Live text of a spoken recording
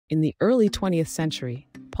In the early 20th century,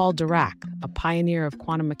 Paul Dirac, a pioneer of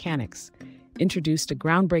quantum mechanics, introduced a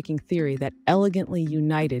groundbreaking theory that elegantly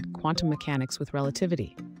united quantum mechanics with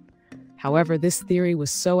relativity. However, this theory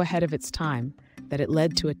was so ahead of its time that it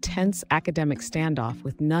led to a tense academic standoff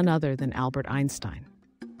with none other than Albert Einstein.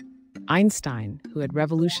 Einstein, who had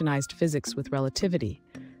revolutionized physics with relativity,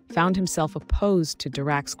 found himself opposed to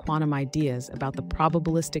Dirac's quantum ideas about the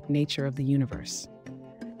probabilistic nature of the universe.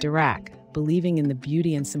 Dirac, believing in the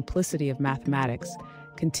beauty and simplicity of mathematics,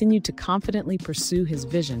 continued to confidently pursue his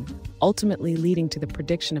vision, ultimately leading to the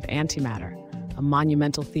prediction of antimatter, a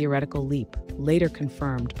monumental theoretical leap later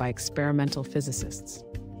confirmed by experimental physicists.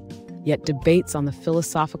 Yet debates on the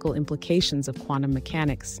philosophical implications of quantum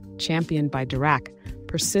mechanics, championed by Dirac,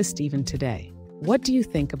 persist even today. What do you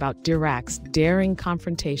think about Dirac's daring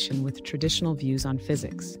confrontation with traditional views on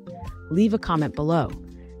physics? Leave a comment below,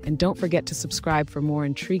 and don't forget to subscribe for more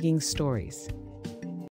intriguing stories.